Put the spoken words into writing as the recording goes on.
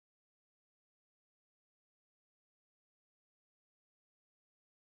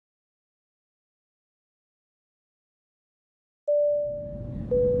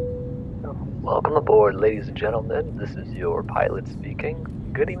Welcome aboard, ladies and gentlemen. This is your pilot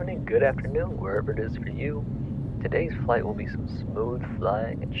speaking. Good evening, good afternoon, wherever it is for you. Today's flight will be some smooth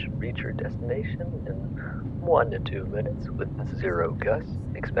flying and should reach your destination in 1 to 2 minutes with 0 gusts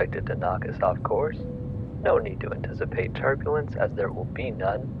expected to knock us off course. No need to anticipate turbulence as there will be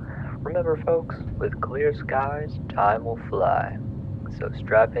none. Remember folks, with clear skies, time will fly. So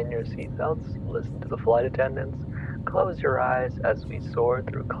strap in your seatbelts, listen to the flight attendants, close your eyes as we soar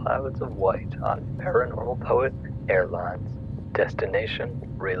through clouds of white on Paranormal Poet Airlines. Destination,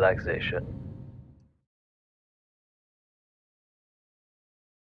 relaxation.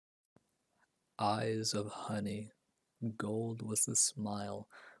 Eyes of honey, gold was the smile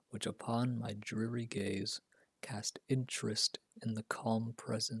which upon my dreary gaze cast interest in the calm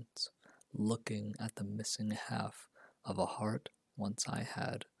presence, looking at the missing half of a heart once I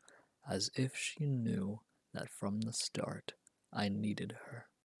had, as if she knew that from the start I needed her.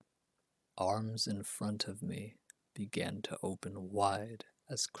 Arms in front of me began to open wide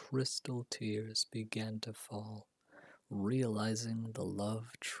as crystal tears began to fall, realizing the love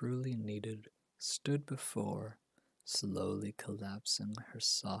truly needed stood before, slowly collapsing her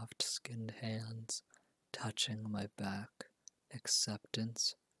soft-skinned hands, touching my back,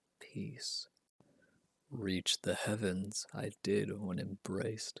 acceptance, peace. Reach the heavens I did when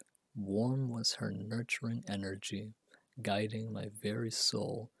embraced. Warm was her nurturing energy, guiding my very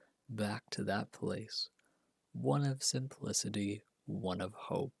soul back to that place, one of simplicity, one of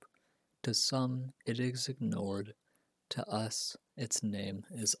hope. To some it is ignored, to us its name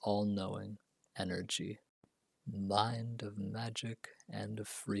is all-knowing energy. Mind of magic and of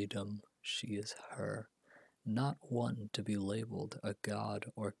freedom, she is her, not one to be labeled a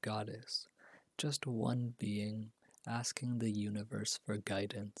god or goddess, just one being asking the universe for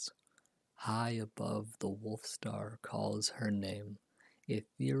guidance. High above the wolf star calls her name.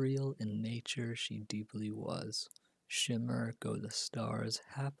 Ethereal in nature she deeply was. Shimmer go the stars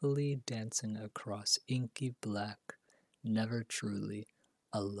happily dancing across inky black, never truly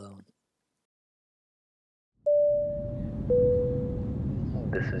alone.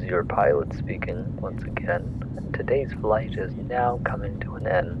 This is your pilot speaking once again. Today's flight is now coming to an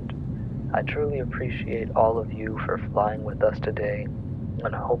end. I truly appreciate all of you for flying with us today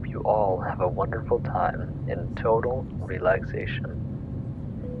and hope you all have a wonderful time in total relaxation.